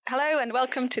Hello and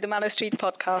welcome to the Mallow Street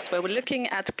podcast, where we're looking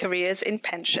at careers in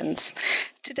pensions.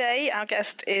 Today, our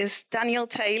guest is Daniel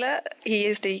Taylor. He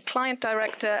is the client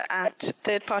director at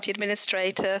third-party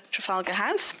administrator Trafalgar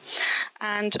House.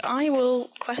 And I will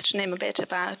question him a bit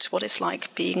about what it's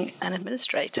like being an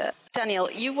administrator.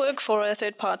 Daniel, you work for a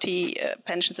third-party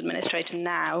pensions administrator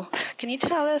now. Can you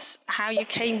tell us how you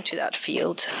came to that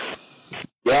field?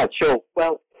 Yeah, sure.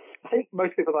 Well, I think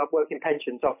most people that work in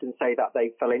pensions often say that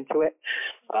they fell into it,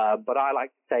 but I like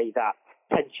to say that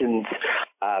pensions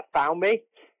found me,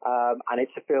 and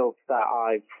it's a field that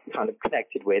I've kind of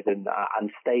connected with and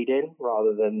stayed in,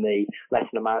 rather than the less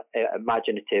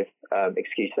imaginative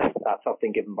excuse that's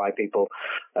often given by people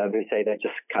who say they're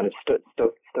just kind of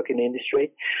stuck in the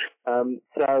industry.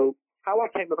 So how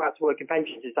I came about to work in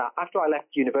pensions is that after I left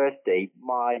university,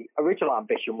 my original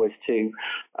ambition was to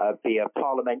be a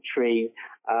parliamentary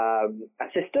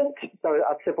assistant, so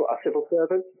a civil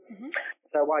servant. Mm-hmm.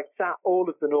 So I sat all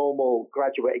of the normal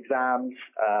graduate exams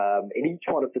in each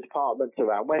one of the departments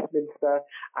around Westminster,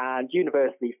 and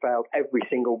university failed every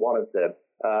single one of them.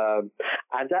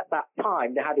 And at that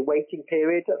time, they had a waiting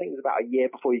period. I think it was about a year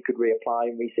before you could reapply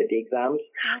and resit the exams.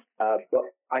 But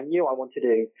I knew I wanted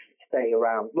to stay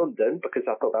around London because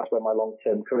I thought that's where my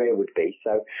long-term career would be.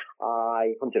 So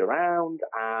I hunted around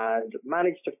and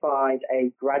managed to find a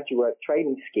graduate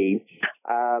training scheme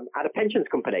at a pensions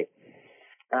company.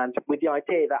 And with the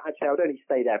idea that actually I would only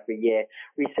stay there for a year,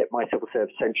 reset my civil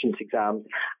service pensions exams,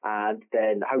 and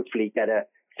then hopefully get a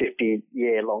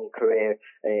 50-year-long career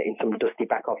in some dusty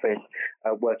back office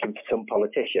working for some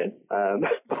politician.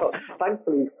 But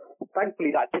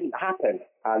thankfully that didn't happen.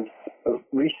 And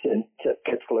recent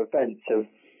political events have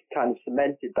kind of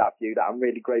cemented that view that I'm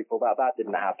really grateful that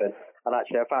didn't happen. And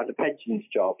actually I found a pensions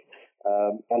job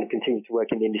and I continue to work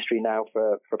in the industry now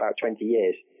for about 20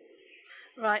 years.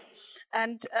 Right.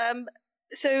 And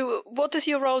so what does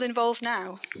your role involve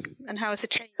now, and how has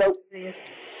it changed over the years?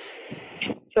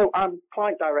 So I'm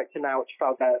client director now at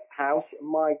Trafalgar House.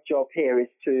 My job here is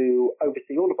to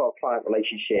oversee all of our client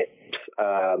relationships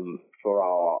for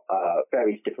our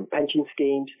various different pension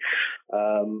schemes,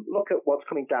 look at what's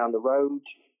coming down the road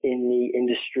in the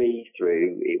industry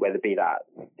through whether it be that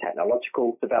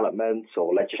technological developments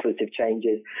or legislative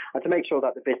changes, and to make sure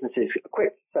that the business is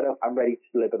equipped, set up and ready to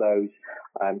deliver those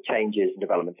changes and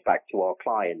developments back to our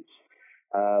clients.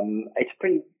 It's a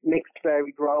pretty mixed,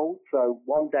 varied role. So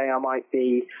one day I might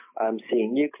be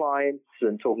seeing new clients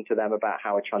and talking to them about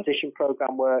how a transition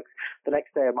program works. The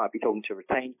next day I might be talking to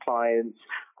retained clients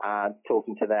and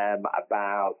talking to them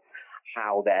about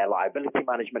how their liability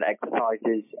management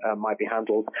exercises might be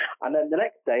handled. And then the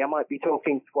next day I might be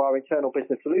talking to our internal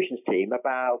business solutions team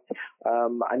about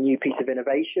a new piece of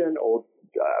innovation or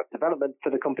development for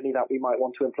the company that we might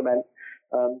want to implement.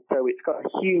 So it's got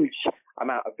a huge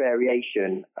amount of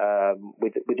variation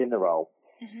within the role.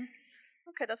 Mm-hmm.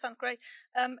 Okay, that sounds great.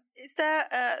 Is there?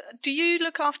 Do you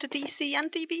look after DC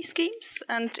and DB schemes,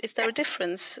 and is there a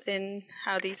difference in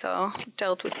how these are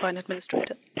dealt with by an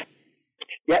administrator?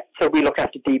 Yeah, so we look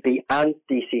after DB and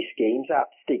DC schemes. That's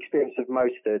the experience of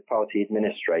most third-party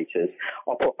administrators.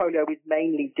 Our portfolio is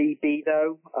mainly DB,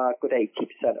 though. A good 80%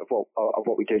 of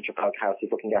what we do at Trafalgar House is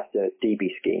looking after DB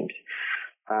schemes.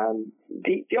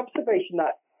 The observation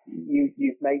that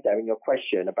you've made there in your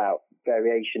question about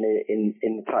variation in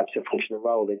the types of functional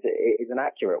role is an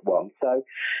accurate one. So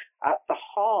at the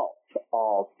heart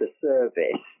of the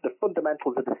service, the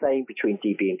fundamentals are the same between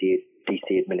DB and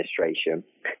DC administration.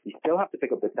 You still have to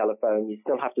pick up the telephone, you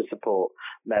still have to support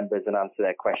members and answer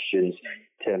their questions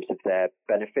in terms of their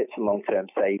benefits and long-term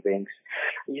savings.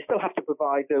 You still have to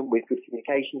provide them with good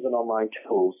communications and online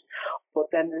tools. But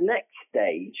then the next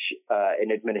stage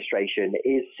in administration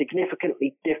is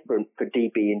significantly different for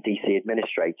DB and DC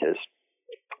administrators.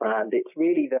 And it's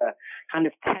really the kind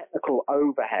of technical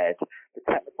overhead, the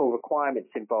technical requirements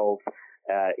involved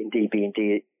in DB and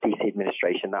DC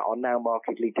administration that are now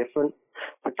markedly different.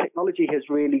 So technology has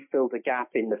really filled a gap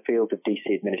in the field of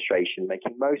DC administration,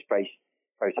 making most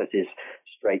processes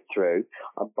straight through.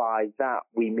 And by that,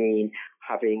 we mean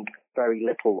having very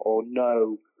little or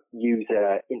no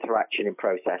user interaction in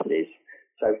processes.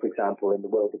 So, for example, in the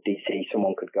world of DC,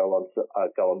 someone could go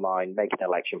online, make an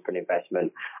election for an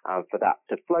investment, for that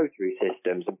to flow through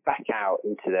systems and back out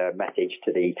into the message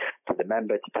to the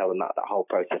member to tell them that the whole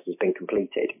process has been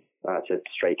completed. That's a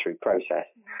straight-through process.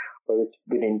 Whereas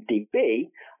within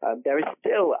DB, there is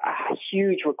still a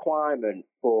huge requirement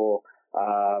for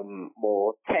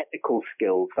more technical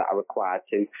skills that are required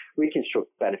to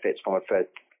reconstruct benefits from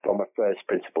a first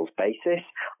principles basis.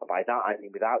 And by that, I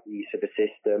mean without the use of a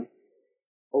system.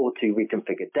 or to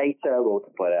reconfigure data, or to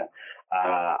put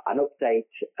an update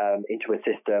into a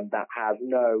system that has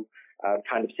no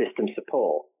kind of system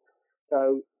support.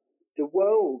 So the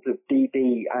world of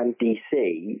DB and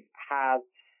DC has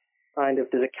there's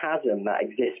a chasm that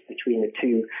exists between the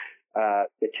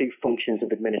two functions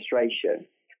of administration,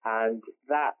 and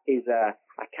that is a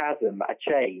chasm, a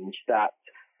change that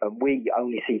we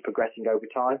only see progressing over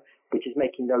time, which is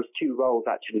making those two roles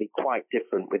actually quite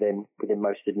different within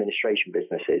most administration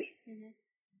businesses. Mm-hmm.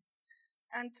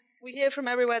 And we hear from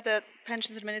everywhere that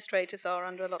pensions administrators are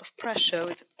under a lot of pressure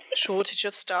with shortage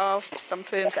of staff, some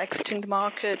firms exiting the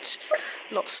market,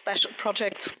 lots of special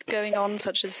projects going on,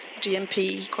 such as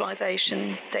GMP,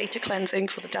 equalisation, data cleansing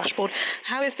for the dashboard.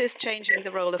 How is this changing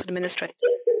the role of administrators?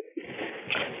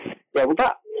 Yeah, well,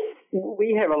 we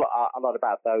hear a lot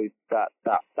about that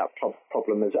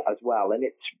problem as well, and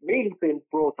it's really been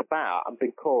brought about and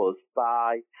been caused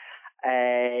by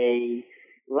a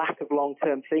lack of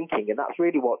long-term thinking, and that's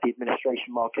really what the administration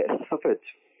market has suffered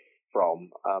from.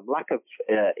 Lack of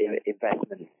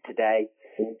investment today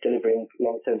in delivering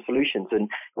long-term solutions. And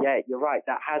yeah, you're right,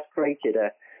 that has created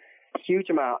a huge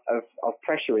amount of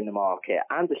pressure in the market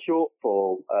and a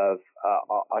shortfall of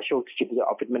a shortage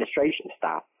of administration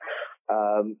staff.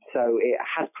 So it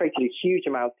has created a huge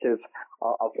amount of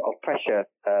pressure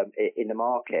in the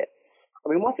market. I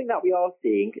mean, one thing that we are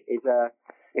seeing is a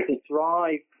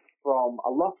drive from a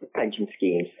lot of pension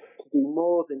schemes to do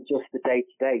more than just the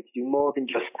day-to-day, to do more than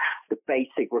just the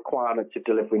basic requirements of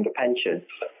delivering a pension.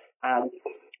 And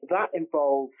that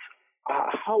involves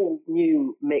a whole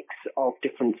new mix of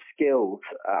different skills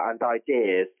and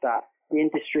ideas that the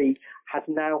industry has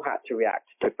now had to react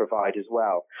to provide as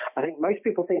well. I think most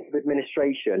people think of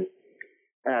administration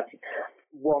as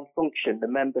one function, the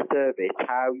member service,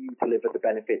 how you deliver the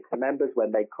benefits to members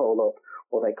when they call up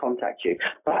or they contact you.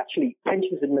 But actually,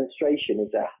 pensions administration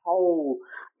is a whole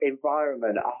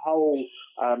environment, a whole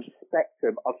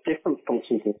spectrum of different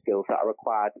functions and skills that are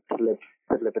required to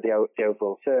deliver the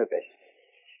overall service.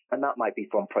 And that might be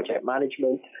from project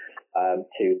management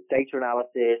to data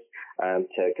analysis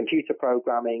to computer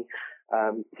programming.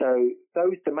 So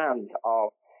those demands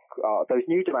those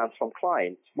new demands from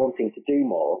clients wanting to do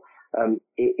more.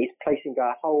 It's placing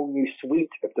a whole new suite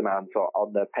of demands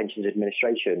on the pensions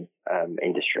administration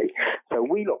industry. So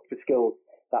we look for skills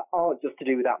that aren't just to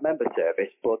do with that member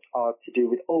service, but are to do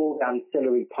with all the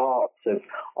ancillary parts of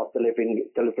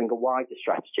delivering a wider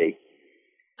strategy.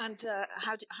 And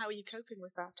how are you coping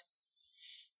with that?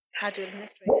 How do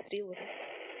administrators deal with it?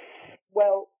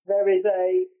 Well, there's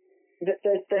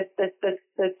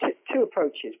two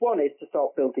approaches. One is to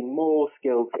start building more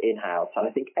skills in-house, and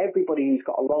I think everybody who's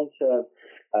got a long-term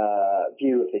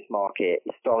view of this market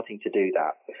is starting to do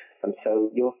that. And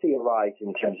so you'll see a rise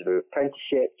in terms of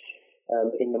apprenticeships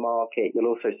in the market. You'll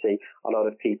also see a lot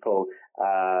of people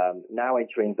now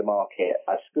entering the market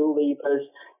as school leavers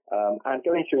and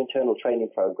going through internal training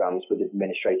programs with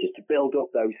administrators to build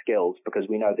up those skills, because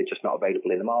we know they're just not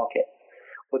available in the market.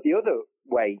 But the other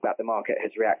way that the market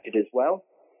has reacted as well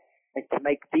is to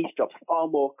make these jobs far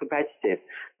more competitive.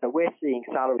 So we're seeing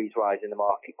salaries rise in the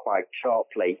market quite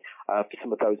sharply for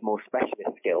some of those more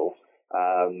specialist skills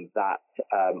that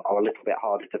are a little bit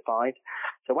harder to find.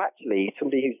 So actually,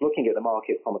 somebody who's looking at the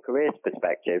market from a careers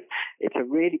perspective, it's a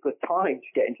really good time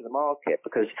to get into the market,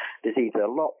 because there's either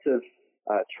lots of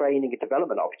training and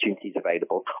development opportunities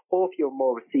available, or if you're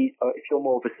more of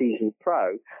a seasoned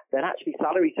pro, then actually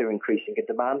salaries are increasing, and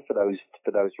demand for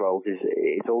those roles is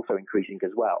also increasing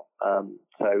as well.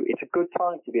 So it's a good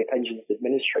time to be a pensions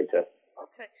administrator.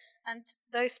 Okay, and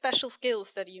those special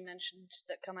skills that you mentioned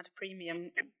that come at a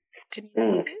premium, can you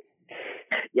name a few?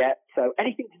 Yeah, so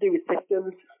anything to do with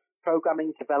systems,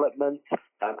 programming, development,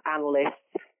 analysts,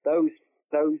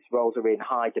 those roles are in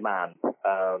high demand.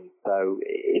 So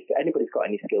if anybody's got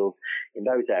any skills in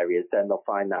those areas, then they'll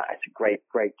find that it's a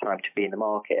great time to be in the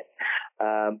market.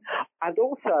 And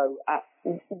also,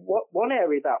 one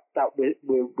area that we're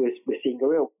seeing a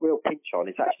real pinch on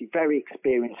is actually very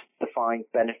experienced defined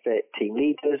benefit team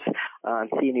leaders and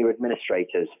senior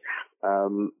administrators.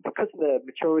 Because of the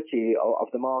maturity of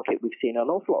the market, we've seen an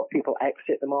awful lot of people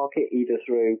exit the market either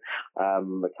through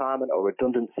retirement or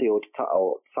redundancy or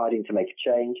deciding to make a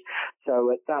change.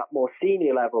 So at that more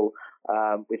senior level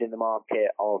within the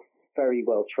market of very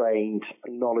well trained,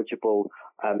 knowledgeable,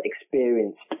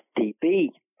 experienced DB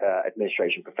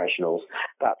administration professionals,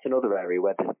 that's another area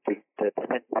where there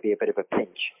tends to be a bit of a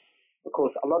pinch. Of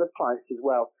course, a lot of clients as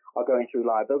well are going through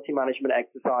liability management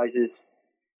exercises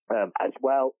as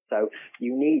well. So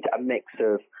you need a mix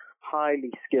of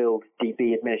highly skilled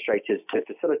DB administrators to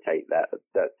facilitate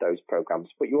those programs,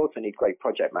 but you also need great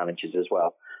project managers as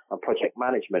well. And project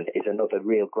management is another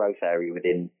real growth area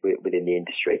within the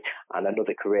industry, and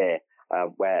another career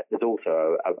where there's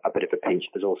also a bit of a pinch.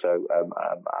 There's also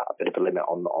a bit of a limit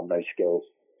on those skills.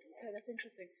 Okay, that's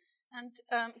interesting. And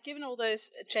given all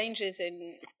those changes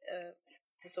in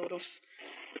the sort of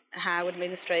how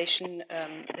administration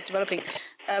is developing,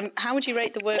 how would you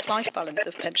rate the work-life balance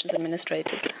of pensions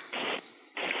administrators?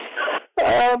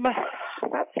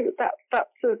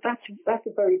 That's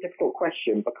a very difficult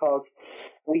question, because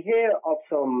we hear of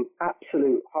some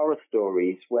absolute horror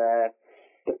stories where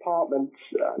departments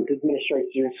and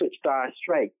administrators are in such dire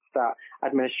straits that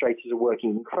administrators are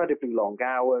working incredibly long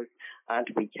hours and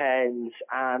weekends,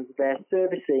 and they're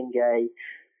servicing a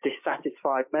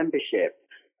dissatisfied membership.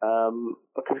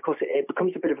 Because of course it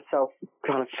becomes a bit of a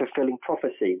self-fulfilling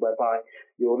prophecy, whereby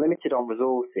you're limited on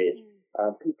resources,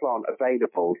 people aren't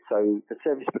available, so the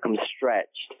service becomes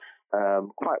stretched.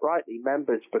 Quite rightly,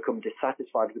 members become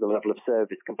dissatisfied with the level of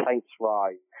service, complaints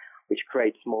rise, which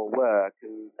creates more work,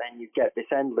 and then you get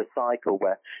this endless cycle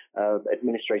where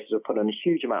administrators are put on a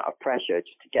huge amount of pressure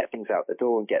just to get things out the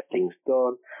door and get things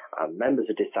done, and members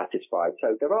are dissatisfied.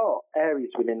 So there are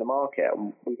areas within the market,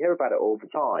 and we hear about it all the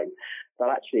time, that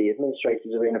actually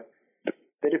administrators are in a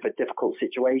bit of a difficult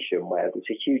situation where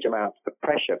there's a huge amount of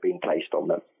pressure being placed on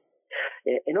them.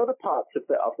 In other parts of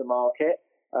the market,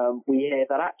 we hear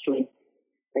that actually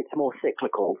it's more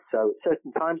cyclical. So at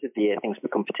certain times of the year, things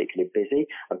become particularly busy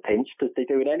and pinched, as they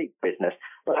do in any business.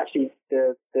 But actually,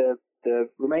 the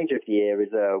remainder of the year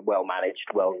is a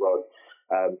well-managed, well-run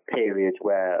period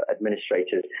where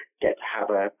administrators get to have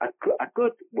a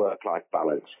good work-life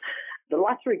balance. The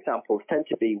latter examples tend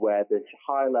to be where there's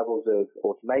high levels of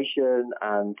automation,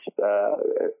 and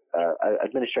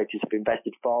administrators have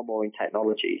invested far more in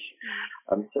technologies.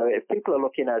 So if people are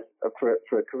looking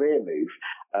for a career move,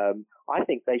 I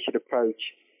think they should approach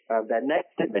their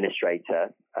next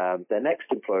administrator, their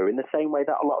next employer, in the same way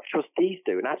that a lot of trustees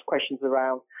do, and ask questions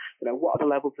around, what are the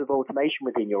levels of automation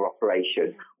within your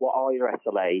operation? What are your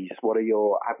SLAs? What are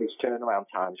your average turnaround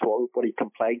times? What are your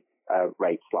complaint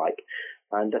rates like?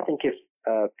 And I think if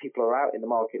people are out in the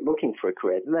market looking for a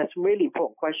career, then there's some really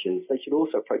important questions. They should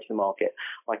also approach the market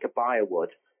like a buyer would.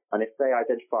 And if they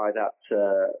identify that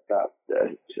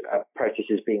process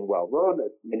is being well run,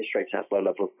 administrator has low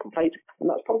level of complaint, then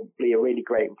that's probably a really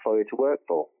great employer to work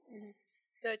for. Mm-hmm.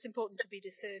 So it's important to be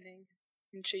discerning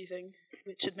in choosing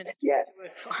which administrator to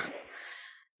work for.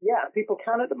 Yeah, people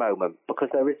can at the moment, because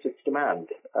there is such demand.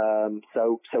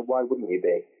 So why wouldn't you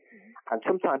be? And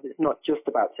sometimes it's not just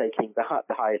about taking the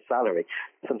highest salary.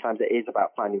 Sometimes it is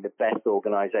about finding the best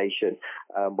organisation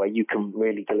where you can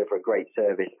really deliver a great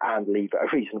service and leave at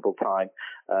a reasonable time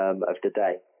of the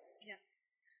day. Yeah.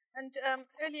 And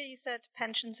earlier you said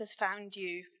pensions has found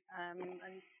you, and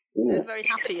you're very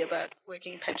happy about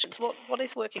working in pensions. What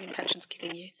is working in pensions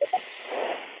giving you?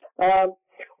 Well,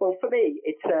 for me,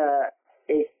 it's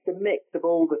the mix of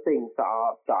all the things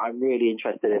that I'm really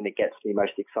interested in that gets me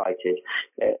most excited.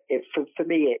 For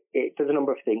me, there's a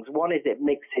number of things. One is it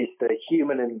mixes the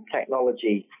human and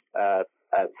technology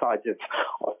sides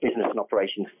of business and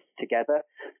operations together.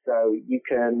 So you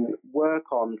can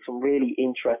work on some really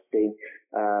interesting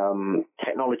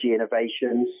technology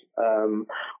innovations,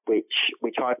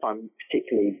 which I find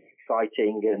particularly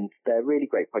exciting, and they're really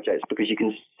great projects because you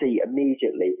can see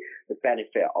immediately the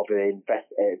benefit of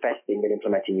investing and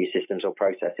implementing new systems or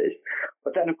processes.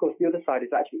 But then, of course, the other side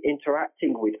is actually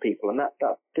interacting with people, and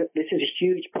this is a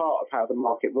huge part of how the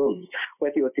market runs,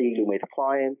 whether you're dealing with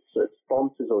clients,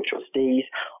 sponsors or trustees,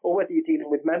 or whether you're dealing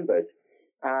with members.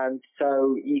 And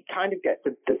so you kind of get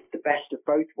the best of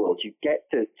both worlds. You get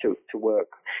to work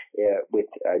with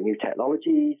new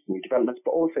technologies, new developments,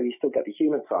 but also you still get the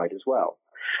human side as well.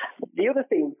 The other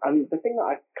thing, and the thing that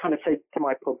I kind of say to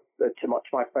my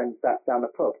friends down the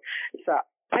pub, is that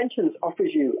pensions offers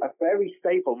you a very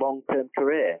stable long-term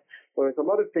career, whereas a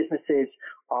lot of businesses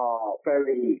are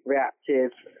very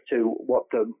reactive to what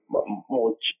the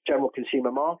more general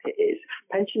consumer market is.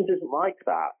 Pensions isn't like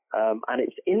that, and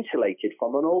it's insulated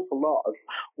from an awful lot of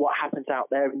what happens out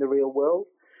there in the real world.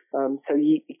 So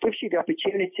it gives you the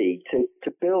opportunity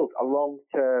to build a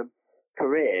long-term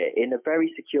career in a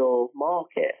very secure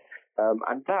market,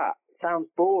 and that sounds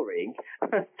boring,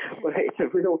 but it's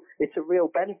a real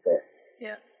benefit.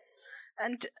 Yeah,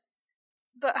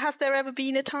 but has there ever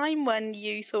been a time when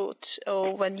you thought,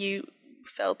 or when you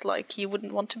felt like you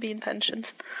wouldn't want to be in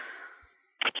pensions?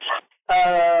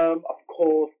 Of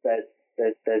course, there's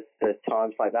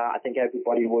times like that. I think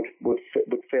everybody would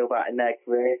feel that in their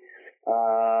career.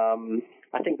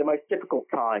 I think the most difficult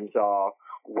times are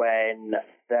when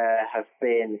there have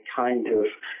been kind of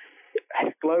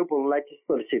global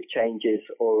legislative changes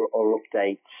or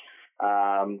updates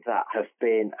that have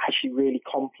been actually really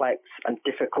complex and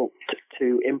difficult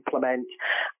to implement,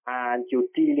 and you're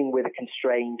dealing with a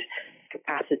constrained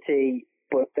capacity,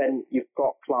 but then you've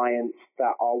got clients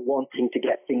that are wanting to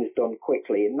get things done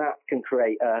quickly, and that can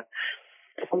create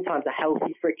sometimes a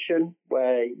healthy friction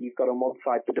where you've got on one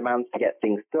side the demands to get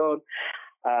things done,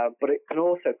 but it can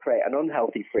also create an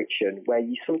unhealthy friction where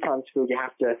you sometimes feel you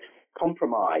have to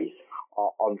compromise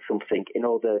on something in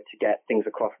order to get things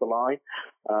across the line.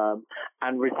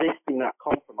 And resisting that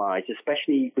compromise,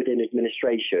 especially within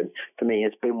administration, for me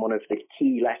has been one of the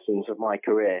key lessons of my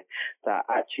career, that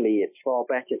actually it's far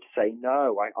better to say,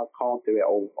 no, I can't do it,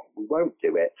 or we won't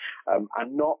do it,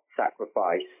 and not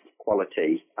sacrifice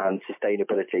quality and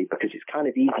sustainability, because it's kind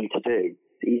of easy to do.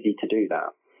 It's easy to do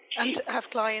that. And have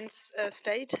clients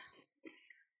stayed?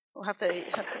 Or have they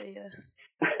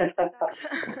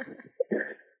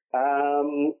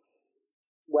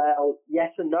well,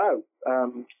 yes and no.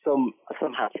 Some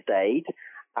have stayed,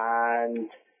 and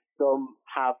some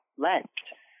have left.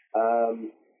 I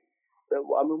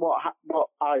mean, what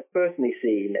I've personally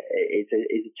seen is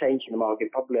a change in the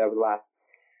market probably over the last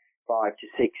 5 to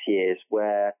 6 years,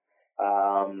 where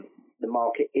the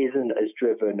market isn't as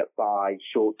driven by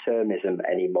short-termism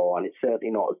anymore, and it's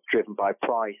certainly not as driven by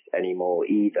price anymore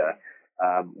either.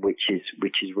 Which is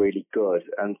really good.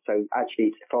 And so actually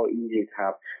it's far easier to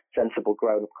have sensible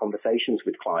grown-up conversations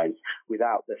with clients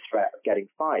without the threat of getting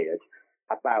fired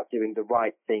about doing the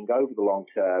right thing over the long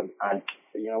term. And,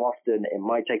 often it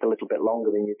might take a little bit longer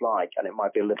than you'd like, and it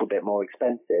might be a little bit more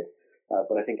expensive.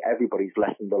 But I think everybody's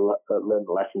learned the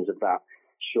lessons of that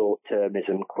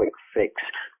short-termism, quick fix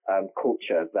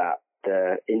culture that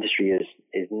the industry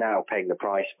is now paying the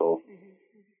price for. Mm-hmm.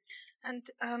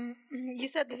 And you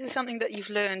said this is something that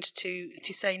you've learned to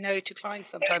say no to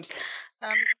clients sometimes.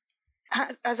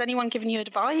 Has anyone given you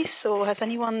advice, or have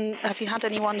you had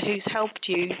anyone who's helped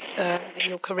you in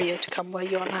your career to come where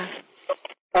you are now?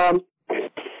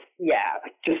 Yeah,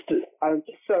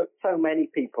 so many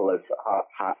people have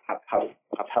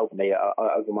helped me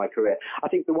over my career. I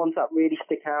think the ones that really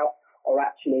stick out are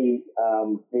actually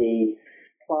the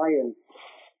clients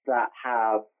that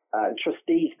have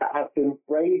trustees that have been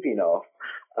brave enough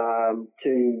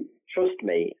to trust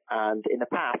me, and in the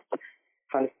past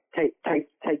kind of take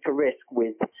a risk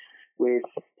with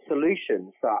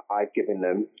solutions that I've given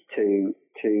them to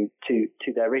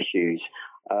their issues.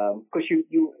 Because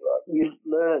you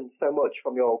learn so much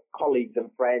from your colleagues and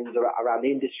friends around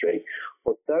the industry,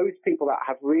 but those people that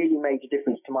have really made a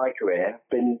difference to my career have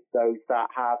been those that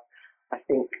have, I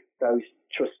think, those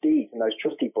trustees and those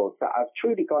trustee boards that have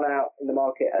truly gone out in the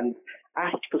market and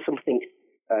asked for something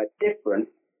different,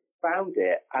 found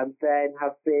it, and then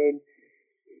have been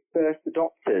first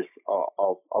adopters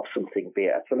of something, be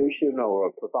it a solution or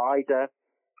a provider.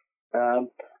 And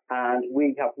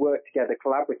we have worked together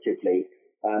collaboratively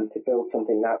to build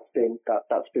something that's been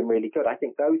really good. I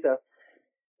think those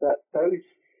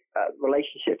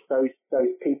relationships, those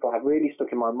people have really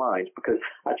stuck in my mind, because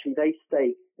actually they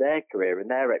staked their career and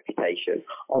their reputation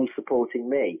on supporting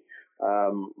me,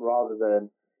 rather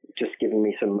than just giving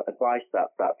me some advice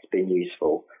that's been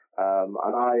useful.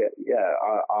 And I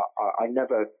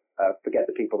never forget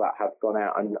the people that have gone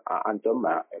out and done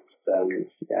that. It's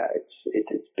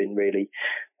been really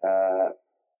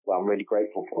I'm really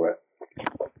grateful for it.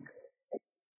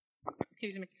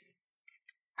 Excuse me.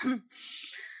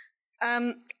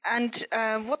 And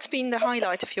what's been the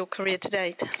highlight of your career to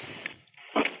date?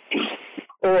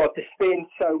 Oh, there's been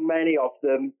so many of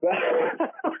them.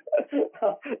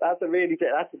 That's a really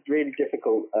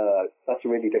difficult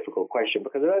question,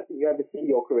 because I don't think you ever see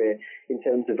your career in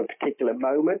terms of a particular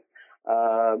moment.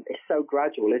 It's so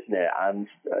gradual, isn't it? And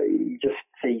you just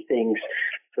see things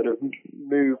sort of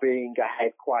moving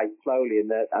ahead quite slowly, and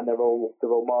they're all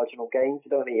marginal gains. You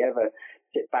don't think you ever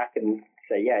sit back and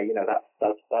say, yeah,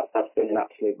 that's been an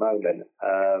absolute moment.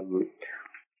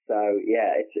 So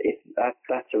yeah,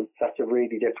 that's a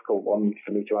really difficult one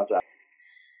for me to answer.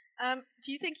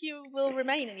 Do you think you will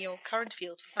remain in your current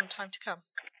field for some time to come?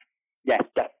 Yes,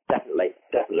 definitely.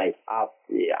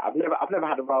 I've never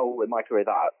had a role in my career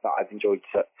that I've enjoyed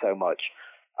so much.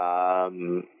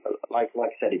 Like I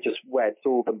said, it just weds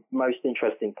all the most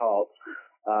interesting parts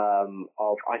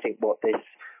of, I think, what this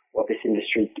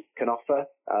industry can offer,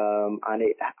 and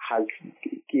it has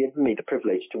given me the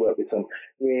privilege to work with some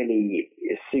really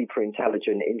super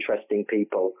intelligent, interesting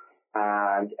people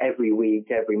And every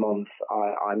week, every month,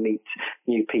 I meet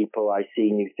new people. I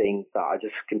see new things that I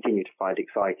just continue to find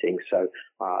exciting. So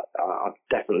I've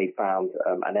definitely found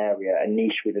an area, a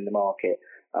niche within the market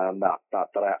that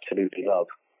I absolutely love.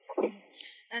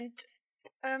 And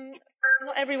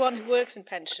not everyone who works in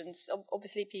pensions,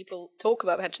 obviously people talk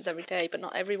about pensions every day, but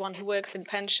not everyone who works in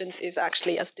pensions is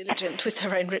actually as diligent with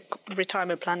their own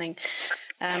retirement planning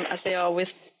as they are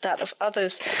with that of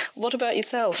others. What about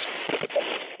yourself?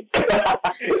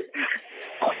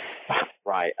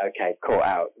 Right, okay, caught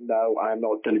out. No, I'm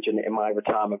not diligent in my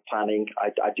retirement planning.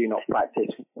 I do not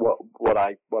practice what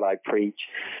I preach.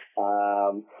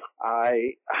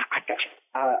 I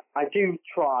do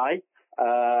try,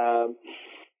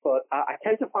 but I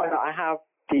tend to find that I have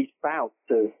these bouts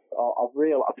of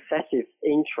real obsessive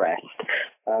interest,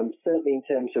 certainly in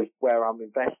terms of where I'm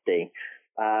investing,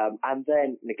 and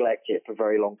then neglect it for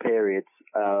very long periods.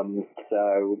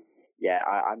 So yeah,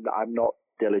 I'm not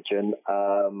diligent.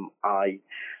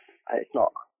 It's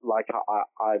not like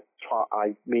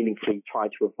I meaningfully try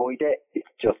to avoid it.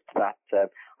 It's just that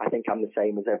I think I'm the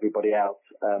same as everybody else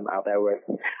out there. Where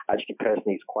actually,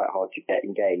 personally, it's quite hard to get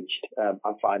engaged.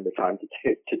 I find the time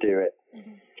to do it.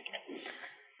 Mm-hmm.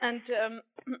 And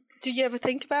do you ever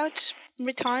think about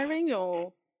retiring,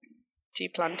 or do you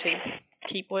plan to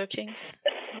keep working?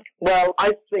 Well,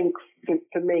 I think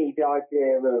for me, the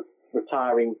idea of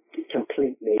retiring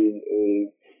completely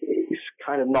is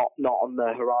kind of not on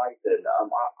the horizon.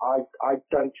 I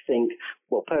don't think,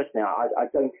 well, personally, I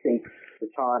don't think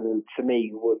retirement for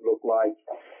me would look like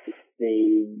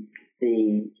the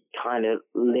kind of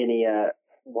linear.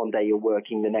 One day you're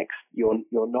working, the next you're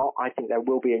not. I think there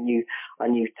will be a new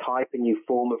type, a new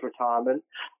form of retirement,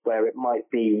 where it might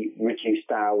be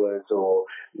reduced hours or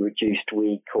reduced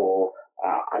week or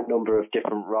a number of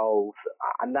different roles,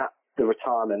 and that's the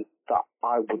retirement that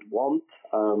I would want.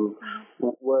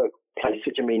 Work plays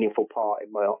such a meaningful part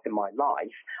in my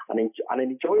life, and an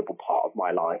enjoyable part of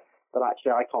my life, that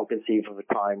actually I can't conceive of a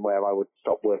time where I would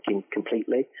stop working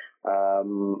completely.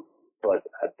 But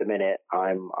at the minute,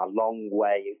 I'm a long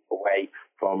way away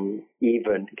from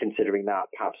even considering that.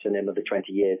 Perhaps in another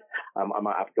 20 years, I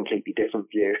might have a completely different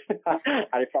view. And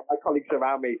in fact, my colleagues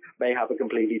around me may have a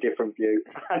completely different view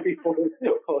and be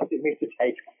forcing me to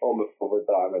take a form of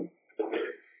retirement.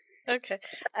 Okay.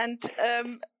 And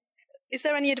is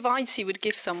there any advice you would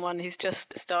give someone who's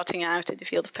just starting out in the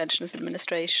field of pensions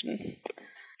administration?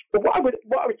 But what I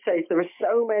would say is there are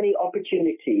so many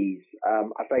opportunities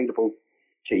available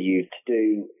to you to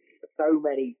do so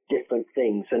many different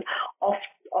things, and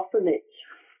often it's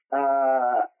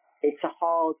a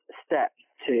hard step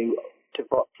to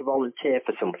volunteer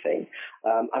for something,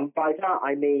 and by that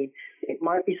I mean it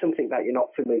might be something that you're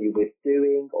not familiar with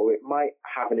doing, or it might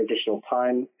have an additional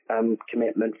time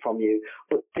commitment from you,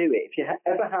 but do it. If you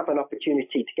ever have an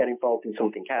opportunity to get involved in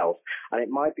something else, and it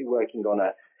might be working on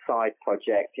a side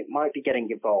project, it might be getting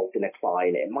involved in a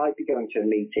client, it might be going to a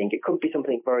meeting, it could be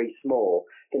something very small,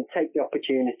 then take the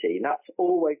opportunity. And that's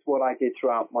always what I did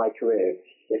throughout my career.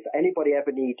 If anybody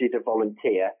ever needed a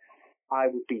volunteer, I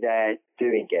would be there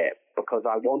doing it, because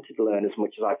I wanted to learn as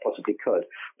much as I possibly could.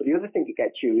 But the other thing it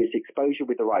gets you is exposure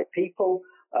with the right people,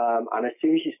 and as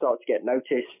soon as you start to get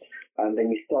noticed,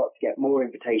 then you start to get more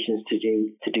invitations to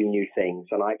do new things.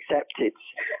 And I accept it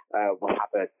will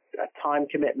have a time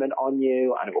commitment on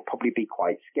you, and it will probably be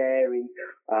quite scary,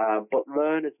 but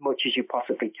learn as much as you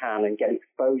possibly can and get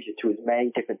exposure to as many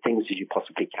different things as you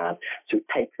possibly can. So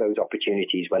take those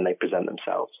opportunities when they present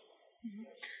themselves. Mm-hmm.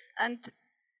 And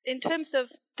in terms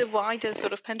of the wider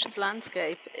sort of pensions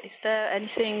landscape, is there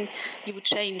anything you would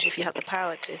change if you had the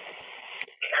power to?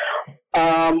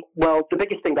 Well, the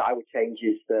biggest thing that I would change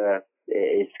is the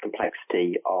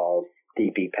complexity of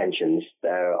DB pensions.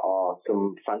 There are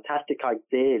some fantastic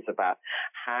ideas about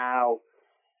how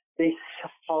this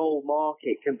whole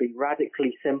market can be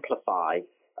radically simplified,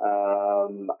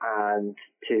 and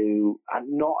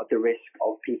not at the risk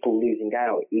of people losing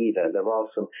out either. There are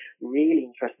some really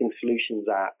interesting solutions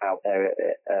out there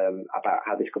about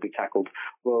how this could be tackled.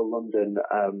 Royal London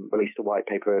released a white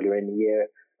paper earlier in the year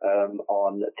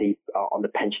on the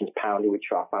pensions pound,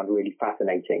 which I found really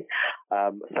fascinating.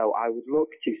 So I would look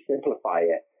to simplify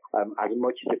it as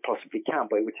much as it possibly can,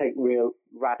 but it would take real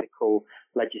radical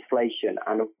legislation.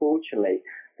 And unfortunately,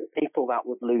 the people that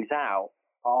would lose out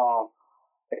are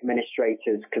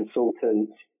administrators,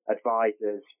 consultants,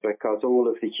 advisors, because all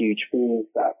of the huge fees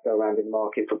that go around in the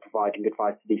market for providing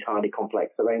advice to these highly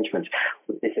complex arrangements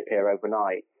would disappear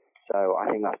overnight. So I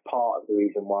think that's part of the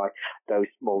reason why those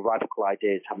more radical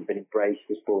ideas haven't been embraced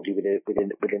as broadly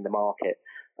within the market.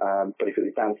 But if it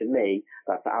was down to me,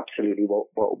 that's absolutely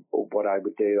what I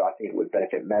would do. I think it would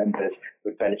benefit members,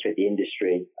 would benefit the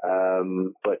industry.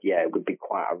 But yeah, it would be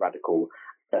quite a radical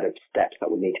set of steps that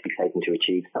would need to be taken to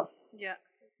achieve that. Yeah.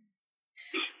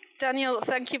 Daniel,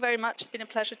 thank you very much. It's been a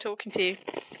pleasure talking to you.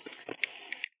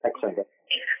 Excellent.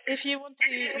 If you want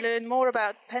to learn more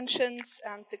about pensions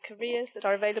and the careers that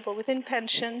are available within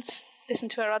pensions, listen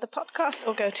to our other podcasts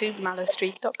or go to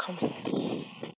mallowstreet.com.